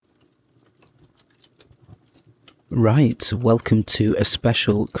Right, welcome to a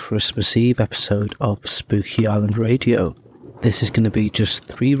special Christmas Eve episode of Spooky Island Radio. This is going to be just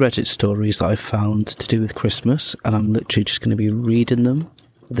 3 Reddit stories that I found to do with Christmas, and I'm literally just going to be reading them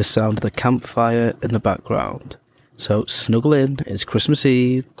with the sound of the campfire in the background. So snuggle in, it's Christmas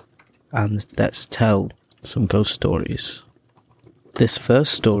Eve, and let's tell some ghost stories. This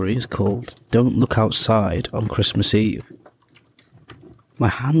first story is called Don't Look Outside on Christmas Eve. My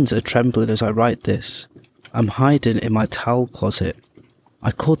hands are trembling as I write this. I'm hiding in my towel closet.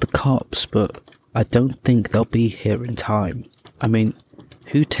 I called the cops, but I don't think they'll be here in time. I mean,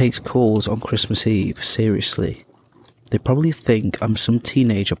 who takes calls on Christmas Eve seriously? They probably think I'm some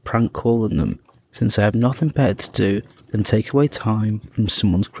teenager prank calling them, since I have nothing better to do than take away time from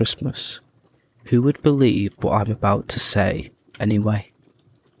someone's Christmas. Who would believe what I'm about to say, anyway?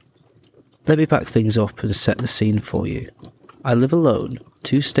 Let me back things up and set the scene for you. I live alone,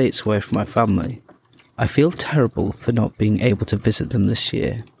 2 states away from my family. I feel terrible for not being able to visit them this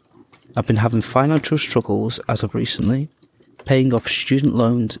year. I've been having financial struggles as of recently. Paying off student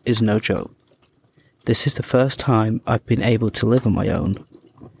loans is no joke. This is the first time I've been able to live on my own.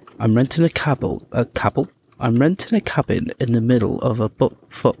 I'm renting a cabin in the middle of a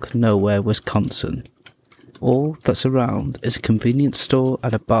butt-fuck nowhere, Wisconsin. All that's around is a convenience store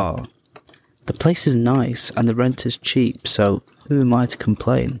and a bar. The place is nice and the rent is cheap, so who am I to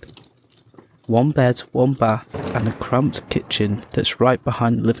complain? 1 bed, 1 bath, and a cramped kitchen that's right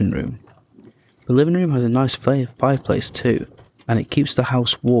behind the living room. The living room has a nice fireplace too, and it keeps the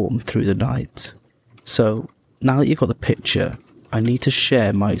house warm through the night. So, now that you've got the picture, I need to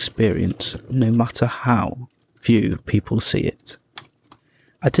share my experience, no matter how few people see it.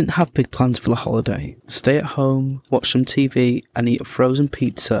 I didn't have big plans for the holiday. Stay at home, watch some TV, and eat a frozen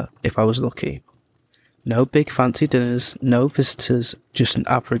pizza if I was lucky. No big fancy dinners, no visitors, just an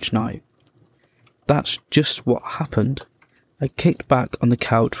average night. That's just what happened. I kicked back on the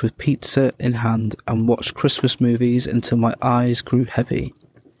couch with pizza in hand and watched Christmas movies until my eyes grew heavy.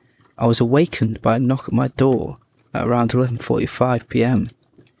 I was awakened by a knock at my door at around 11:45 p.m.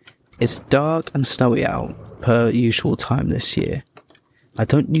 It's dark and snowy out, per usual time this year. I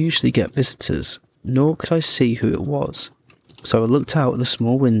don't usually get visitors, nor could I see who it was, so I looked out the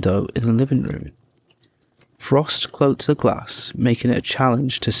small window in the living room. Frost cloaked the glass, making it a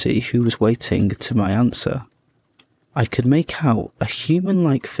challenge to see who was waiting to my answer. I could make out a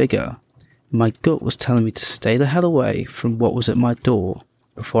human-like figure. My gut was telling me to stay the hell away from what was at my door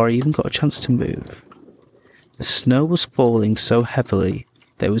before I even got a chance to move. The snow was falling so heavily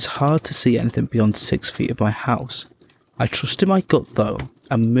that it was hard to see anything beyond 6 feet of my house. I trusted my gut though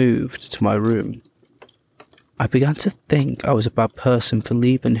and moved to my room. I began to think I was a bad person for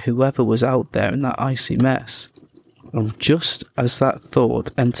leaving whoever was out there in that icy mess. And just as that thought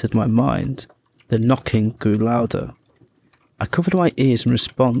entered my mind, the knocking grew louder. I covered my ears in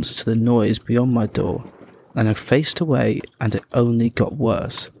response to the noise beyond my door, and I faced away, and it only got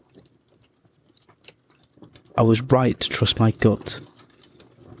worse. I was right to trust my gut.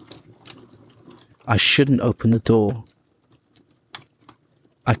 I shouldn't open the door.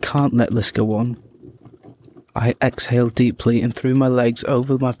 I can't let this go on. I exhaled deeply and threw my legs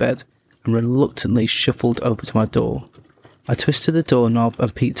over my bed and reluctantly shuffled over to my door. I twisted the doorknob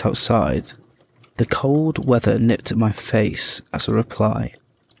and peeked outside. The cold weather nipped at my face as a reply.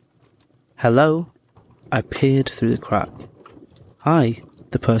 "Hello?" I peered through the crack. "Hi,"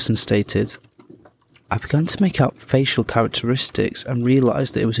 the person stated. I began to make out facial characteristics and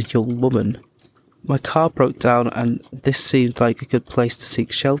realised that it was a young woman. My car broke down and this seemed like a good place to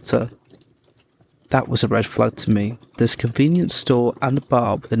seek shelter. That was a red flag to me. There's a convenience store and a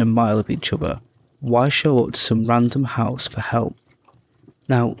bar within a mile of each other. Why show up to some random house for help?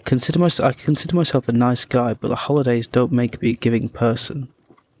 Now, I consider myself a nice guy, but the holidays don't make me a giving person.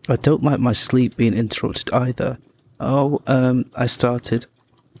 I don't like my sleep being interrupted either. I started.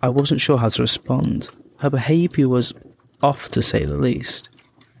 I wasn't sure how to respond. Her behaviour was off, to say the least.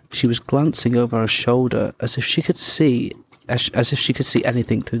 She was glancing over her shoulder as if she could see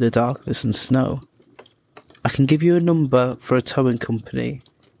anything through the darkness and snow. "I can give you a number for a towing company.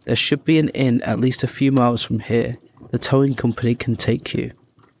 There should be an inn at least a few miles from here. The towing company can take you."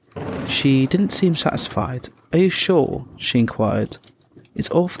 She didn't seem satisfied. "Are you sure?" she inquired. "It's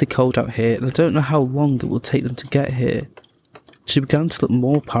awfully cold out here and I don't know how long it will take them to get here." She began to look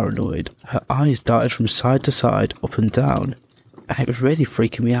more paranoid. Her eyes darted from side to side, up and down, and it was really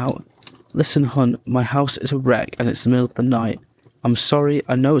freaking me out. "Listen, hon, my house is a wreck and it's the middle of the night. I'm sorry,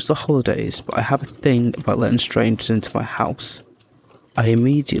 I know it's the holidays, but I have a thing about letting strangers into my house." I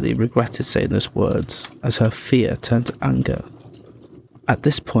immediately regretted saying those words, as her fear turned to anger. At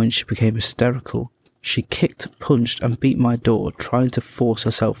this point she became hysterical. She kicked, punched and beat my door, trying to force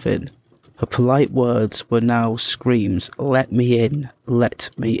herself in. Her polite words were now screams, "Let me in, let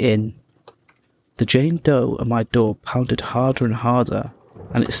me in." The Jane Doe at my door pounded harder and harder,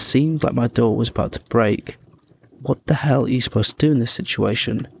 and it seemed like my door was about to break. What the hell are you supposed to do in this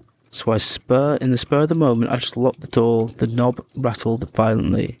situation? So in the spur of the moment, I just locked the door, the knob rattled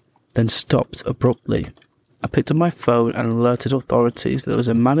violently, then stopped abruptly. I picked up my phone and alerted authorities that there was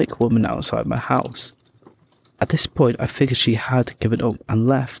a manic woman outside my house. At this point, I figured she had given up and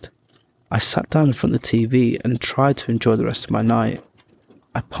left. I sat down in front of the TV and tried to enjoy the rest of my night.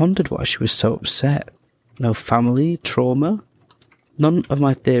 I pondered why she was so upset. No family, trauma? None of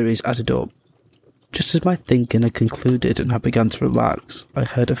my theories added up. Just as my thinking had concluded and I began to relax, I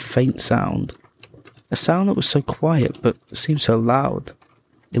heard a faint sound. A sound that was so quiet but seemed so loud.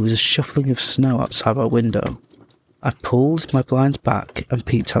 It was a shuffling of snow outside my window. I pulled my blinds back and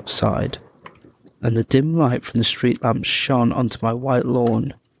peeked outside, and the dim light from the street lamps shone onto my white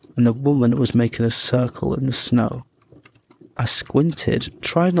lawn, and the woman was making a circle in the snow. I squinted,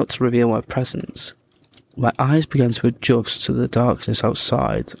 trying not to reveal my presence. My eyes began to adjust to the darkness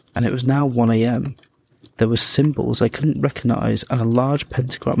outside, and it was now 1 a.m. There were symbols I couldn't recognise and a large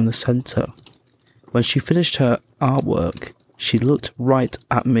pentagram in the centre. When she finished her artwork, she looked right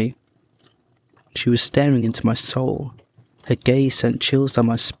at me. She was staring into my soul. Her gaze sent chills down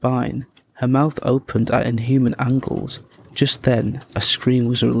my spine. Her mouth opened at inhuman angles. Just then, a scream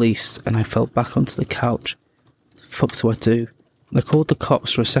was released and I fell back onto the couch. Fuck do I do? I called the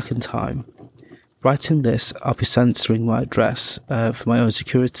cops for a second time. Writing this, I'll be censoring my address for my own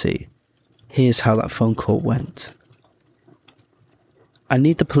security. Here's how that phone call went. "I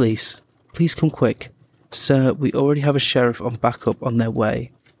need the police. Please come quick. Sir, we already have a sheriff on backup on their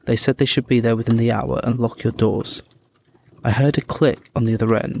way. They said they should be there within the hour and lock your doors." I heard a click on the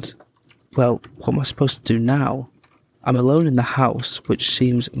other end. Well, what am I supposed to do now? I'm alone in the house, which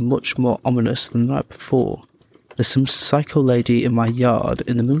seems much more ominous than the night before. There's some psycho lady in my yard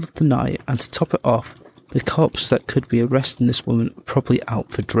in the middle of the night, and to top it off, the cops that could be arresting this woman are probably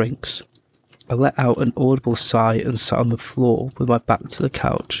out for drinks. I let out an audible sigh and sat on the floor with my back to the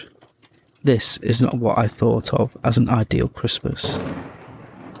couch. This is not what I thought of as an ideal Christmas.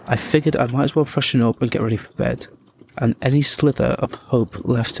 I figured I might as well freshen up and get ready for bed, and any slither of hope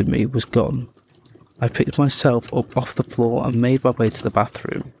left in me was gone. I picked myself up off the floor and made my way to the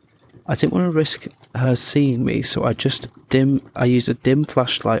bathroom. I didn't want to risk her seeing me, so I used a dim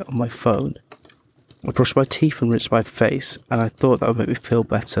flashlight on my phone. I brushed my teeth and rinsed my face, and I thought that would make me feel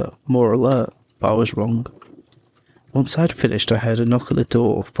better, more alert, but I was wrong. Once I had finished, I heard a knock at the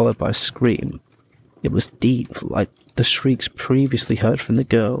door, followed by a scream. It was deep, like the shrieks previously heard from the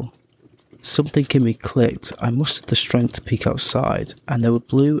girl. Something in me clicked. I mustered the strength to peek outside, and there were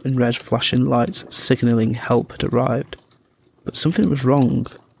blue and red flashing lights signalling help had arrived. But something was wrong.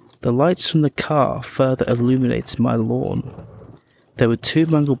 The lights from the car further illuminated my lawn. There were 2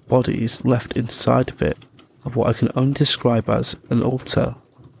 mangled bodies left inside of it, of what I can only describe as an altar.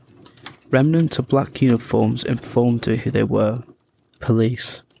 Remnants of black uniforms informed me who they were.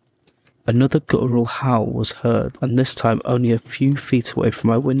 Police. Another guttural howl was heard, and this time only a few feet away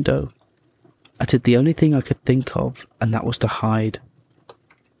from my window. I did the only thing I could think of, and that was to hide.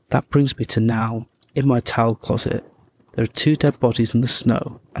 That brings me to now. In my towel closet, there are 2 dead bodies in the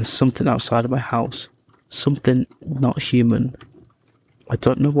snow, and something outside of my house. Something not human. I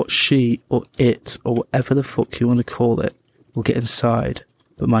don't know what she, or it, or whatever the fuck you want to call it, will get inside,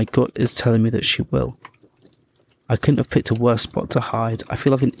 but my gut is telling me that she will. I couldn't have picked a worse spot to hide. I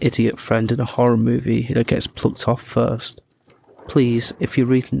feel like an idiot friend in a horror movie that gets plucked off first. Please, if you're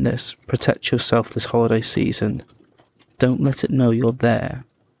reading this, protect yourself this holiday season. Don't let it know you're there.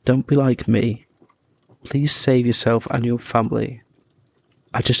 Don't be like me. Please save yourself and your family.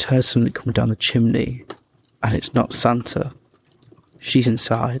 I just heard something coming down the chimney, and it's not Santa. She's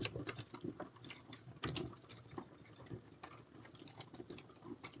inside.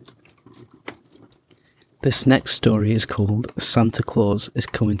 This next story is called Santa Claus is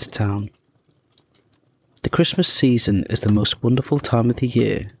Coming to Town. The Christmas season is the most wonderful time of the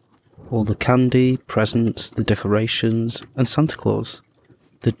year. All the candy, presents, the decorations, and Santa Claus.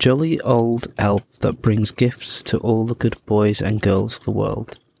 The jolly old elf that brings gifts to all the good boys and girls of the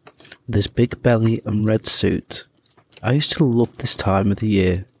world. With his big belly and red suit. I used to love this time of the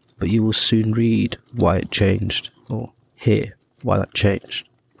year, but you will soon read why it changed, or hear why that changed.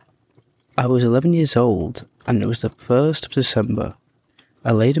 I was 11 years old, and it was the 1st of December.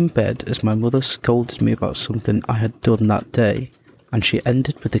 I laid in bed as my mother scolded me about something I had done that day, and she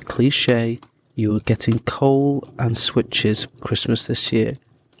ended with the cliché, "You were getting coal and switches for Christmas this year."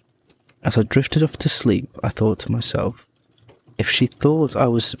 As I drifted off to sleep, I thought to myself, if she thought I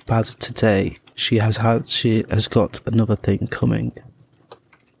was bad today, she has got another thing coming.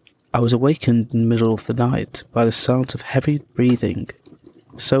 I was awakened in the middle of the night by the sound of heavy breathing.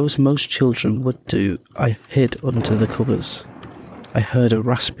 So as most children would do, I hid under the covers. I heard a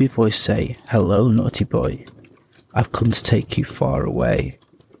raspy voice say, "Hello, naughty boy. I've come to take you far away.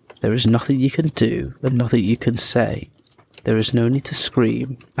 There is nothing you can do and nothing you can say. There is no need to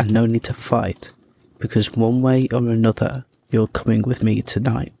scream and no need to fight, because one way or another, you're coming with me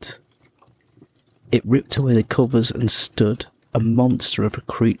tonight." It ripped away the covers and stood, a monster of a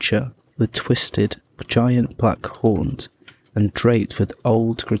creature with twisted, giant black horns and draped with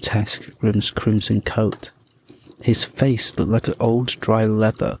old, grotesque crimson coat. His face looked like an old dry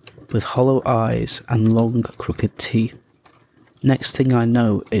leather with hollow eyes and long, crooked teeth. Next thing I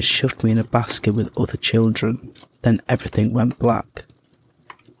know, it shoved me in a basket with other children. Then everything went black.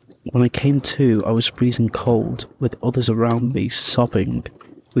 When I came to, I was freezing cold, with others around me sobbing.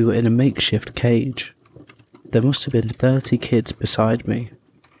 We were in a makeshift cage. There must have been 30 kids beside me.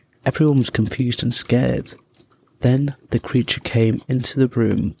 Everyone was confused and scared. Then the creature came into the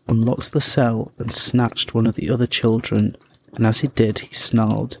room, unlocked the cell, and snatched one of the other children, and as he did, he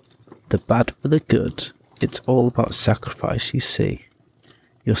snarled, "The bad for the good. It's all about sacrifice, you see.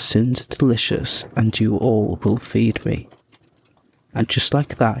 Your sins are delicious, and you all will feed me." And just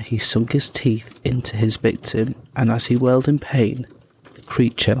like that, he sunk his teeth into his victim, and as he wailed in pain, the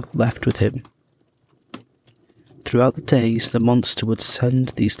creature left with him. Throughout the days, the monster would send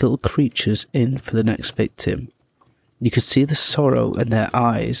these little creatures in for the next victim. You could see the sorrow in their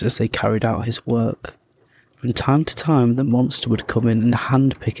eyes as they carried out his work. From time to time, the monster would come in and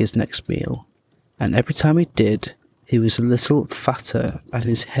handpick his next meal, and every time he did, he was a little fatter and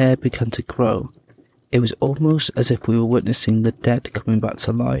his hair began to grow. It was almost as if we were witnessing the dead coming back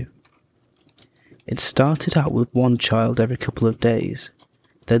to life. It started out with one child every couple of days,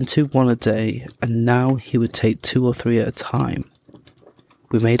 then one a day, and now he would take 2 or 3 at a time.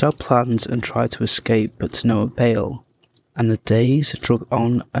 We made our plans and tried to escape, but to no avail, and the days dragged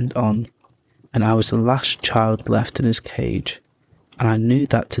on, and I was the last child left in his cage, and I knew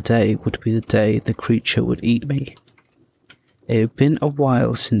that today would be the day the creature would eat me. It had been a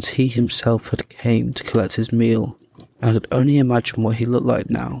while since he himself had came to collect his meal, and I could only imagine what he looked like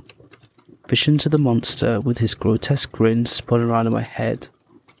now. Visions of the monster with his grotesque grin spun around in my head.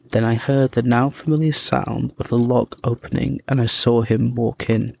 Then I heard the now familiar sound of the lock opening, and I saw him walk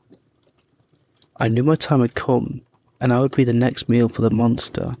in. I knew my time had come, and I would be the next meal for the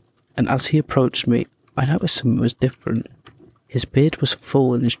monster, and as he approached me, I noticed something was different. His beard was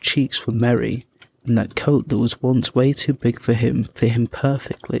full and his cheeks were merry, and that coat that was once way too big for him fit him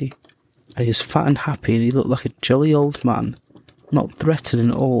perfectly, and he was fat and happy, and he looked like a jolly old man, not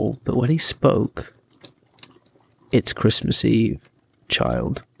threatening at all, but when he spoke, "It's Christmas Eve,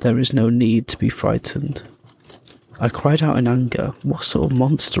 child. There is no need to be frightened." I cried out in anger, "What sort of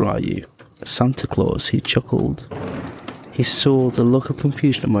monster are you?" "Santa Claus," he chuckled. He saw the look of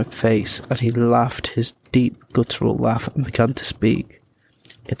confusion on my face, and he laughed his deep guttural laugh and began to speak.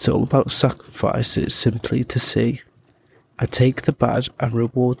 "It's all about sacrifice, it's simply to see. I take the bad and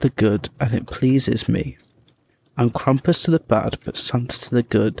reward the good, and it pleases me. I'm Krampus to the bad, but Santa to the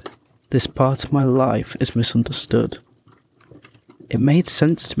good. This part of my life is misunderstood." It made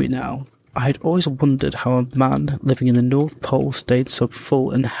sense to me now. I had always wondered how a man living in the North Pole stayed so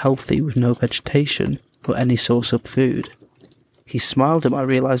full and healthy with no vegetation or any source of food. He smiled at my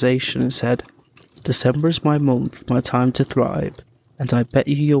realization and said, "December is my month, my time to thrive, and I bet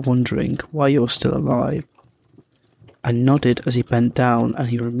you're wondering why you're still alive." I nodded as he bent down and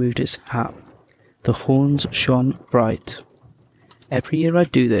he removed his hat. The horns shone bright. "Every year I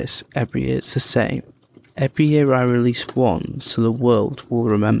do this, every year it's the same. Every year I release one, so the world will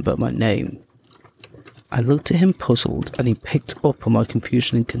remember my name." I looked at him puzzled, and he picked up on my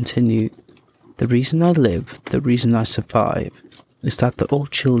confusion and continued, "The reason I live, the reason I survive, is that the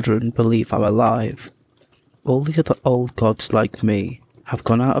old children believe I'm alive. All the other old gods like me have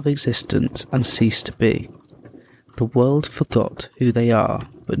gone out of existence and ceased to be. The world forgot who they are,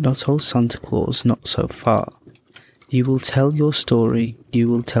 but not old Santa Claus, not so far. You will tell your story, you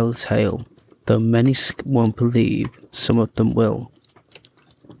will tell a tale. Though many won't believe, some of them will."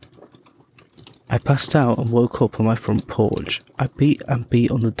 I passed out and woke up on my front porch. I beat and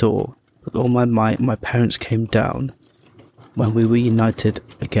beat on the door. With all my might, my parents came down when we were united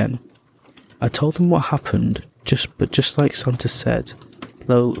again. I told them what happened, just like Santa said,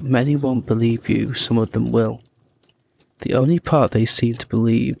 though many won't believe you, some of them will. The only part they seemed to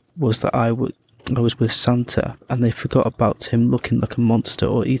believe was that I would I was with Santa and they forgot about him looking like a monster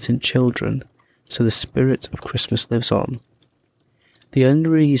or eating children, so the spirit of Christmas lives on. The only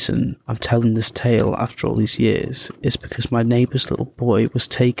reason I'm telling this tale after all these years is because my neighbour's little boy was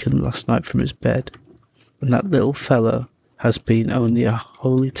taken last night from his bed, and that little fella has been only a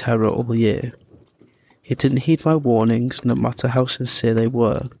holy terror all year. He didn't heed my warnings, no matter how sincere they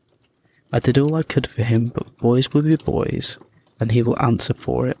were. I did all I could for him, but boys will be boys, and he will answer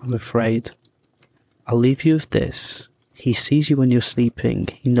for it, I'm afraid. I'll leave you with this. He sees you when you're sleeping,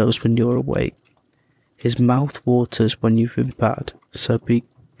 he knows when you're awake. His mouth waters when you've been bad, so be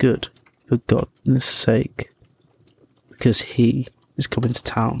good for goodness sake, because he is coming to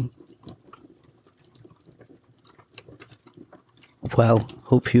town. Well,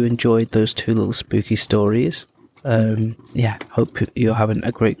 hope you enjoyed those two little spooky stories. Hope you're having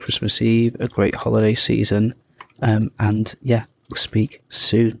a great Christmas Eve, a great holiday season, and we'll speak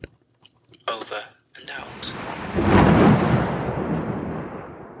soon. Over.